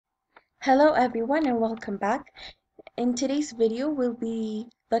Hello everyone and welcome back. In today's video, we'll be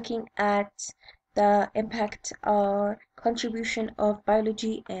looking at the impact or contribution of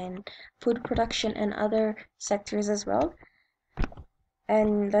biology in food production and other sectors as well.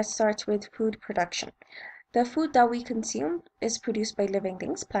 And let's start with food production. The food that we consume is produced by living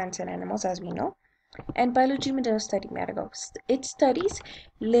things, plants and animals, as we know. And biology ምንድነው study የሚያደርገው? It studies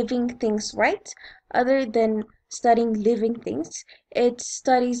living things, right? Other than studying living things, it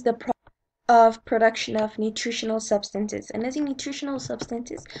studies the of production of nutritional substances. And as nutritional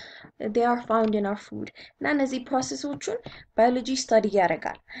substances, they are found in our food. እና እነዚህ ፕሮሰሶቹን biology study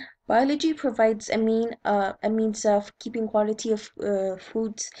ያደርጋል. Biology provides a means of keeping quality of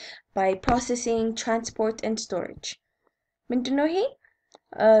foods by processing, transport, and storage. ምንድነው ይሄ?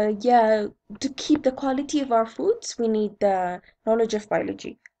 Yeah, to keep the quality of our foods, we need the knowledge of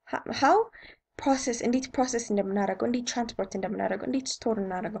biology. How? እንዴት ፕሮሰስ እንደምናደርገው እንዴት ትራንስፖርት እንደምናደርገው እንዴት ስቶር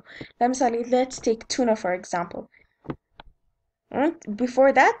እናደርገው ለምሳሌ let's take tuna for example.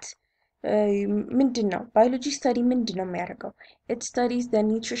 Before that ምንድን ነው biology study ምንድን ነው የሚያደርገው? It studies the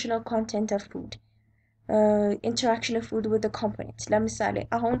nutritional content of food, interaction of food with the components. ለምሳሌ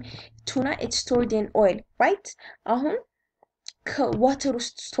አሁን tuna it's stored in oil, right? አሁን ከዋተር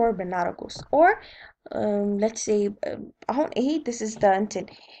ውስጥ ስቶር ብናደርገውስ or let's say አሁን ይሄ this is the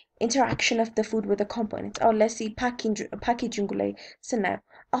interaction of the food with the components. Or let's see packaging ላይ ስናየው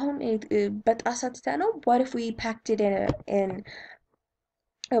አሁን በጣሳ ትተነው what if we packed it in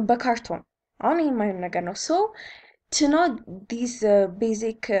በካርቶን አሁን ይሄ የማይሆን ነገር ነው so to know these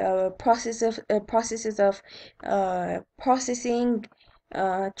basic processes of processing,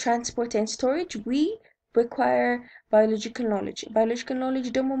 transport and storage, we require biological knowledge. Biological knowledge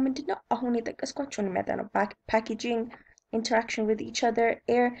ደግሞ ምንድነው አሁን የጠቀስኳቸውን የሚያጠናው packaging, interaction with each other,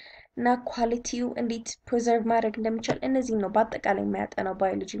 air እና ኳሊቲው እንዴት ፕሪዘርቭ ማድረግ እንደሚቻል እነዚህ ነው በአጠቃላይ የሚያጠናው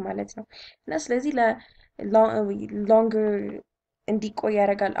ባዮሎጂ ማለት ነው እና ስለዚህ longer እንዲቆይ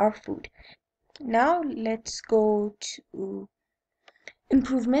ያደርጋል our food. Now let's go to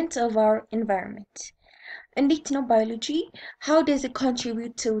improvement of our environment. Indeed, no biology, how does it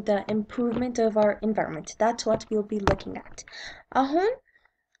contribute to the improvement of our environment? That's what we'll be looking at.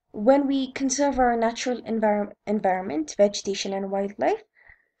 When we conserve our natural environment, vegetation and wildlife,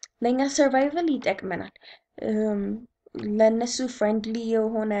 ለኛ survival ይጠቅመናል። ለነሱ friendly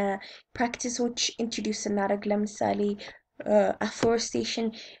የሆነ practices introduce እናደርግ ለምሳሌ afforestation,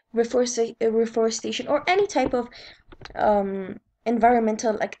 reforestation or any type of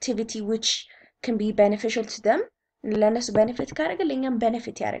environmental activity which can be beneficial to them. ለነሱ benefit ካደረገ ለኛም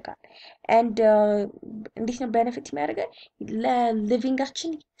benefit ያደርጋል and እንዴት ነው benefit የሚያደርገን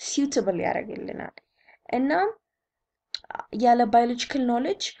ለሊቪንጋችን suitable ያደርግልናል እና ያለ biological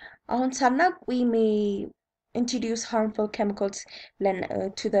knowledge አሁን ሳናቅ we may introduce harmful chemicals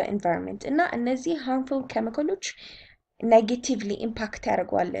to the environment እና እነዚህ harmful chemicals negatively impact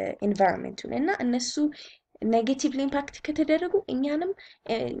ያደርጓል environmenቱን እና እነሱ negatively impact ከተደረጉ እኛንም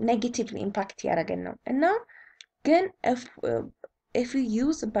negatively impact ያደርገን ነው እና ግን if we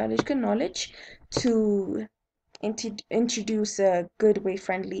use biological knowledge to introduce good way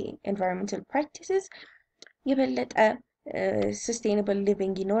friendly environmental practices የበለጠ sustainable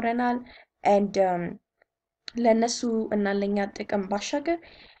living ይኖረናል and ለነሱ እና ለኛ ጥቅም ባሻገር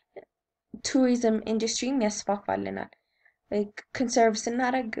tourism industry ያስፋፋልናል conserve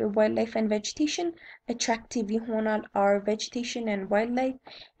ስናደርግ wildlife and vegetation attractive ይሆናል our vegetation and wildlife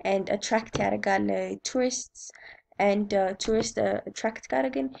and attract ያደርጋል tourists and tourists attract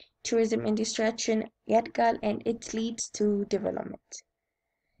ካደረግን tourism industry ያድጋል and it leads to development.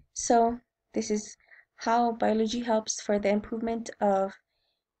 So this is how biology helps for the improvement of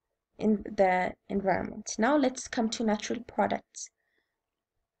the environment. Now let's come to natural products.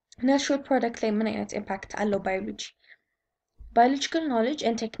 Natural product ላይ ምን አይነት impact አለው biology? Biological knowledge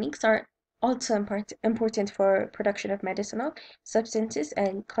and techniques are also important for production of medicinal substances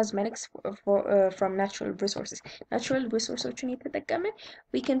and cosmetics from natural resources. Natural resources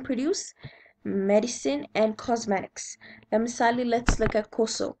we can produce medicine and cosmetics. ለምሳሌ let's look at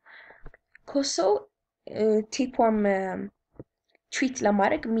koso. Koso tapeworm treat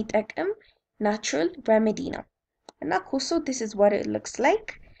ለማድረግ የሚጠቅም natural remedy ነው እና koso this is what it looks like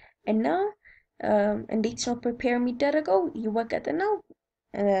እና እንዴት ነው prepare የሚደረገው ይወቀጥና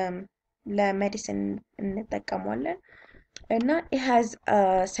ለሜዲሲን እንጠቀመዋለን እና it has a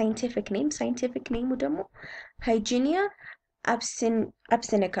scientific name ደግሞ Hygienia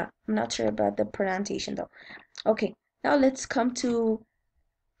absinica. I'm not sure about the pronunciation though. Okay, now let's come to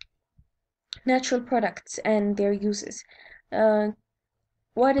natural products and their uses.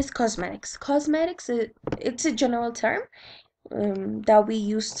 What is cosmetics? Cosmetics, it's a general term. that we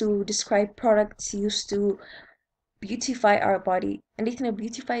use to describe products, used to beautify our body. እንዴት ነው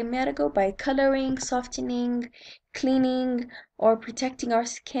beautify የሚያደርገው? By coloring, softening, cleaning, or protecting our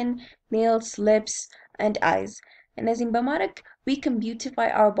skin, nails, lips, and eyes. እነዚህን በማድረግ we can beautify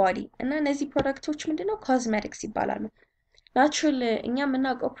our body። እና እነዚህ ፕሮዳክቶች ምንድነው? ኮስሜቲክስ ይባላሉ። ናቹራል እኛ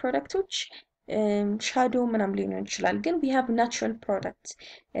የምናውቀው ፕሮዳክቶች ሻዶ ምናምን ሊሆን ይችላል፣ ግን we have natural products።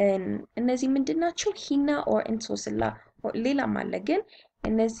 እነዚህ ምንድን ናቸው? ሂና or እንሶስላ ሌላም አለ፣ ግን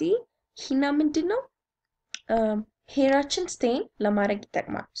እነዚህ ሂና ምንድን ነው? ሄራችን ስቴን ለማድረግ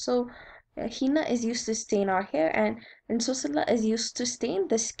ይጠቅማል። So henna is used to stain our hair and እንሶስላ is used to stain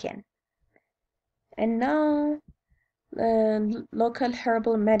the skin. And now local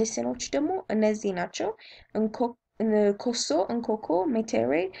herbal medicines ደግሞ እነዚህ ናቸው። ኮሶ፣ እንኮኮ፣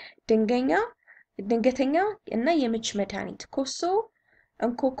 ሜቴሬ፣ ድንገተኛ እና የምች መድኃኒት። ኮሶ፣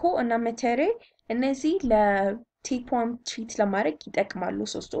 እንኮኮ እና ሜቴሬ እነዚህ ለቴፕወርም ትሪት ለማድረግ ይጠቅማሉ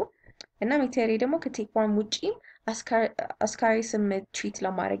ሶስቱ። እና ሜቴሬ ደግሞ ከቴፕወርም ውጪ አስካሪስም ትሪት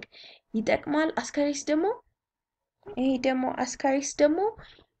ለማድረግ ይጠቅማል። አስካሪስ ደግሞ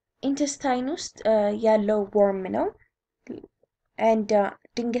ኢንተስታይን ውስጥ ያለው ወርም ነው። and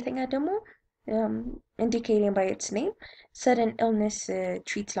ድንገተኛ ደግሞ indicating by its name sudden illness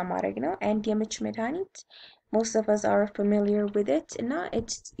treat ለማድረግ ነው። and የምች መድኃኒት most of us are familiar with it እና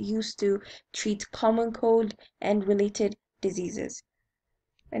it's used to treat common cold and related diseases.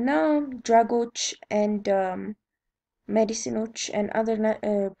 and now drugs and medicines and other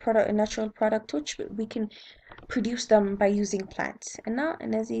natural products we can produce them by using plants. and now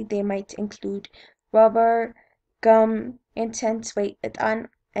they might include rubber, gum, incense, etan,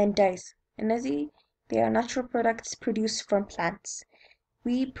 and dyes. And they are natural products produced from plants.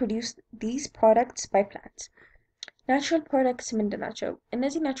 We produce these products by plants. Natural products ምንድናቸው?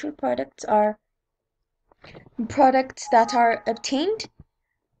 እነዚህ natural products are products that are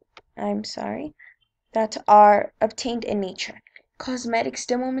obtained in nature. Cosmetics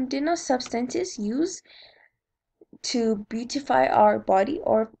ደግሞ ምንድነው? Substances used to beautify our body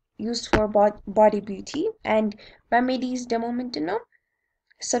or used for body beauty. and remedies ደግሞ ምንድነው?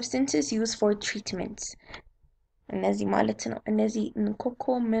 substances used for treatments. እነዚህ ማለት ነው። እነዚህ ኮኮ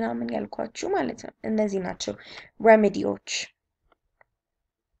ምናምን ያልኳችሁ ማለት ነው። እነዚህ ናቸው remediዎች።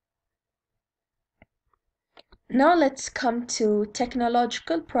 Now let's come to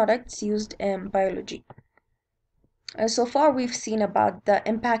technological products used in biology. So far we've seen about the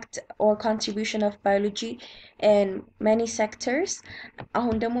impact or contribution of biology in many sectors.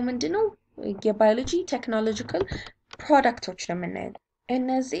 አሁን ደግሞ ምንድነው የባዮሎጂ ቴክኖሎጂካል ፕሮዳክቶች ነው የምናየው።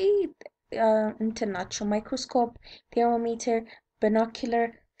 እነዚህ እንትን ናቸው። ማይክሮስኮፕ፣ thermometer, binocular,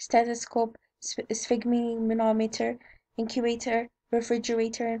 stethoscope, sphygmomanometer, incubator,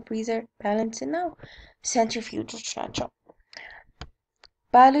 refrigerator and freezer, balance እና centrifuges ናቸው።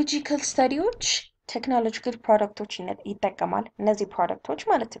 ባዮሎጂካል ስተዲዎች ቴክኖሎጂካል ፕሮዳክቶችን ይጠቀማል። እነዚህ ፕሮዳክቶች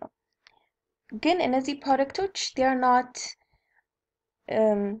ማለት ነው። ግን እነዚህ ፕሮዳክቶች they are not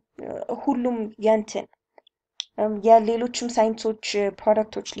ሁሉም የእንትን የሌሎችም ሳይንሶች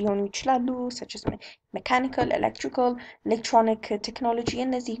ፕሮዳክቶች ሊሆኑ ይችላሉ። such as mechanical, electrical, electronic technology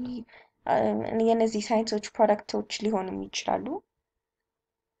የነዚህ ሳይንሶች ፕሮዳክቶች ሊሆኑ ይችላሉ።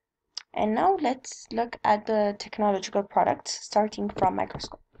 And now let's look at the technological products starting from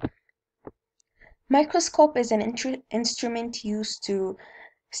microscope. Microscope is an instrument used to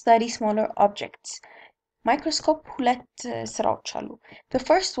study smaller objects. Microscope ሁለት ስራዎች አሉ። The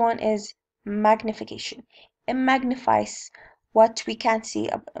first one is magnification. It magnifies what we can't see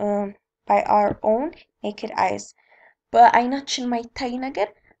by our own naked eyes. በአይናችን ማይታይ ነገር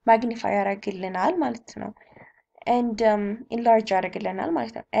ማግኒፋይ ያደርግልናል ማለት ነው። and enlarge ያደርግልናል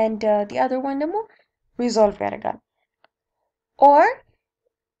ማለት ነው። and the other one ደግሞ resolve ያደርጋል. or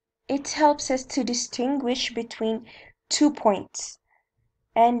it helps us to distinguish between 2 points.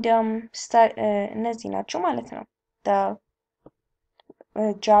 and እነዚህ ናቸው ማለት ነው the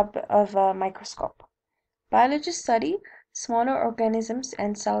job of a microscope. Biologists study smaller organisms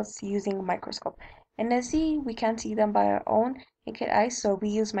and cells using microscope. እነዚህ we can't see them by our own naked eyes, so we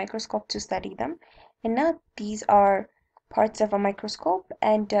use microscope to study them. and now these are parts of a microscope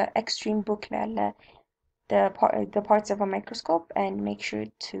and extreme book the parts of a microscope and make sure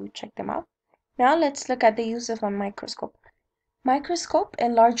to check them out. Now let's look at the use of a microscope. Microscope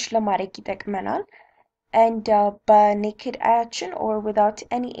enlarge ለማድረግ ይጠቅመናል and በኔክድ አያችን or without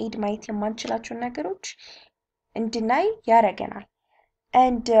any aid ማየት የማንችላቸውን ነገሮች እንድናይ ያደርገናል.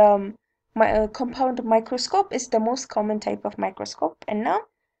 and compound microscope is the most common type of microscope. እና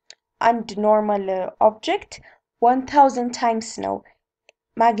አንድ normal object 1000 times ነው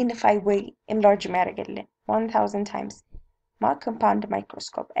magnify ወይ enlarge የሚያደርግልን 1000 times compound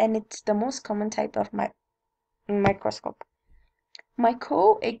microscope, and it's the most common type of microscope.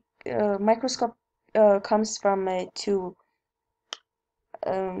 Microscope comes from two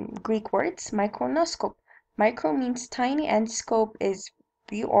Greek words, micronoscope. Micro means tiny and scope is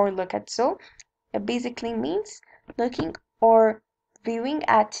view or look at, so it basically means looking or viewing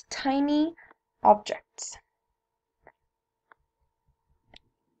at tiny objects.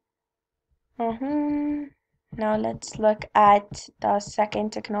 Now let's look at the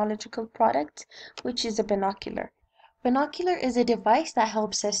second technological product, which is a binocular. Binocular is a device that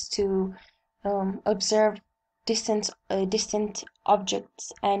helps us to observe distant objects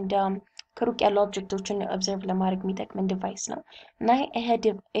and ከሩቅ ያሉ ኦብጀክቶችን observe ለማድረግ የሚጠቅመን device ነው እና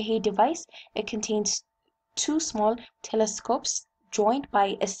ይሄ device, it contains two small telescopes joined by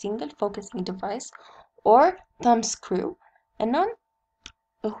a single focusing device or thumb screw, and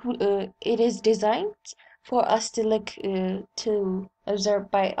it is designed for us to look to observe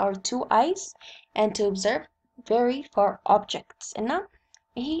by our two eyes and to observe very far objects. And now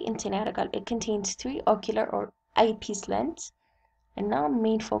it contains three ocular or eyepiece lens, and now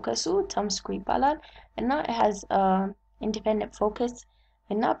main focus thumb screw ይባላል እና it has independent focus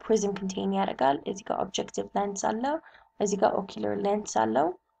እና prism contain ያደርጋል። እዚህ ጋር objective lens አለው፣ እዚህ ጋር ocular lens አለው,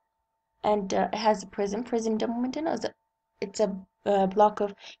 and it has a prism ደግሞ ምንድነው? It's a block of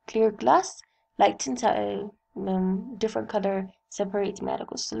clear glass light different color separate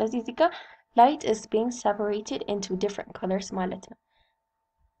የሚያደርጉ። ስለዚህ እዚህ ጋር light is being separated into different colors ማለት ነው።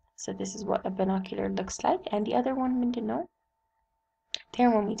 So this is what a binocular looks like. And the other one ምንድነው?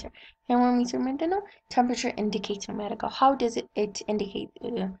 Thermometer ምንድነው? Temperature indicate ነው የሚያደርገው. How does it indicate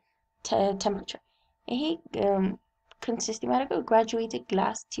temperature? ይሄ consist የሚያደርገው graduated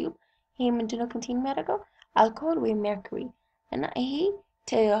glass tube። ይሄ ምንድነው contain የሚያደርገው? alcohol ወይ mercury እና ይሄ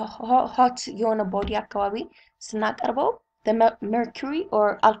hot የሆነ body አካባቢ ስናቀርበው the mercury or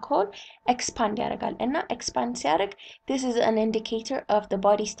alcohol expand ያደርጋል እና expand ሲያደርግ this is an indicator of the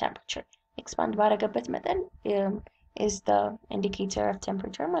body's temperature. expand ባደረገበት መጠን is the indicator of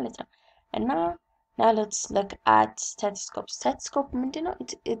temperature ማለት ነው። እና now let's look at stethoscope ምንድነው?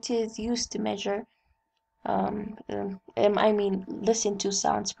 it is used to measure listen to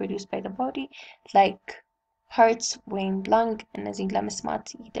sounds produced by the body like hearts ወይም lung እነዚህን ለመስማት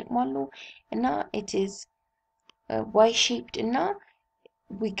ይጠቅማሉ እና it is Y shaped እና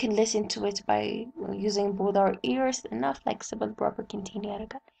we can listen to it by using both our ears እና flexible proper contain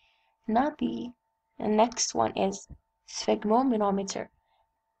ያደርጋል እና the next one is sphygmomanometer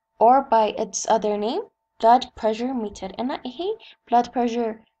or by its other name blood pressure meter እና ይሄ blood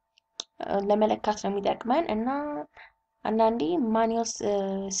pressure ለመለካት ነው የሚጠቅመን እና አንዳንዴ ማኑዋል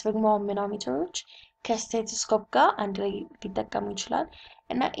ስፊግሞሜትሮች ከስቴቶስኮፕ ጋር አንድ ላይ ሊጠቀሙ ይችላል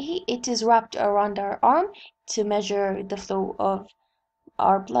እና ይሄ it is wrapped around our arm to measure the flow of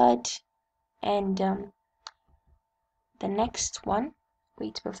our blood. And the next one,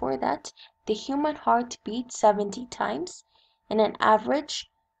 wait, before that, the human heart beats 70 times in an average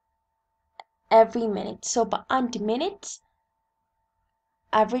every minute. So በአንድ minute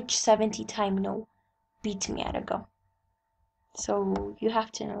average 70 time ነው beat የሚያደርገው. So you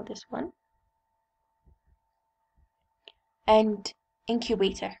have to know this one. And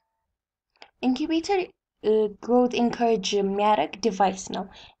incubator growth encourage የሚያደርግ ዲቫይስ ነው።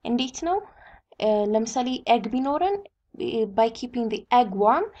 እንዴት ነው? ለምሳሌ ኤግ ቢኖረን by keeping the egg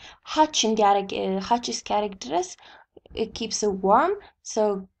warm hatch እስኪያደርግ ድረስ it keeps it warm, so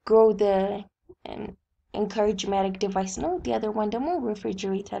grow the encourage የሚያደርግ ዲቫይስ ነው። the other one ደግሞ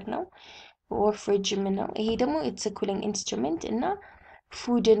refrigerator ነው or fridge ነው። ይሄ ደግሞ it's a cooling instrument እና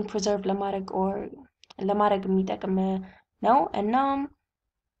foodን preserve ለማድረግ የሚጠቅም ነው እና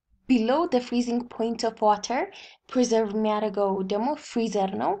below the freezing point of water preserve የሚያደርገው ደግሞ freezer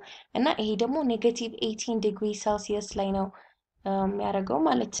ነው እና ይሄ ደግሞ -18 degree Celsius ላይ ነው የሚያደርገው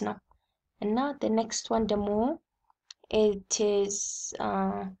ማለት ነው እና the next one ደግሞ it is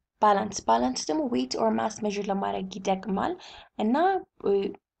balance ደግሞ weight or mass measure ለማድረግ ይጠቅማል እና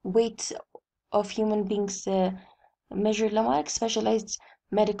weight of human beings measure ለማድረግ specialized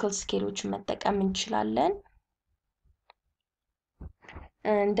medical scales መጠቀም እንችላለን.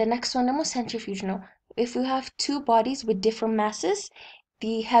 And the next one ደግሞ centrifuge ነው. If you have two bodies with different masses,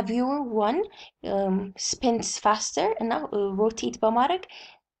 the heavier one spins faster እና rotate በማድረግ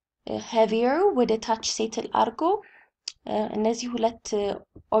heavier ወደ ታች settle አድርጎ እነዚህ ሁለት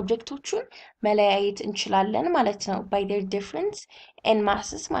ኦብጀክቶቹን መለያየት እንችላለን ማለት ነው by their difference in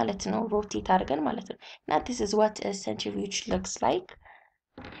masses ማለት ነው rotate አድርገን ማለት ነው. Now this is what a centrifuge looks like.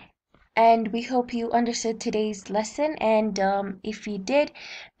 And we hope you understood today's lesson. And if you did,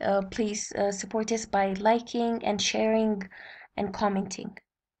 please support us by liking and sharing and commenting.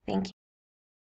 Thank you.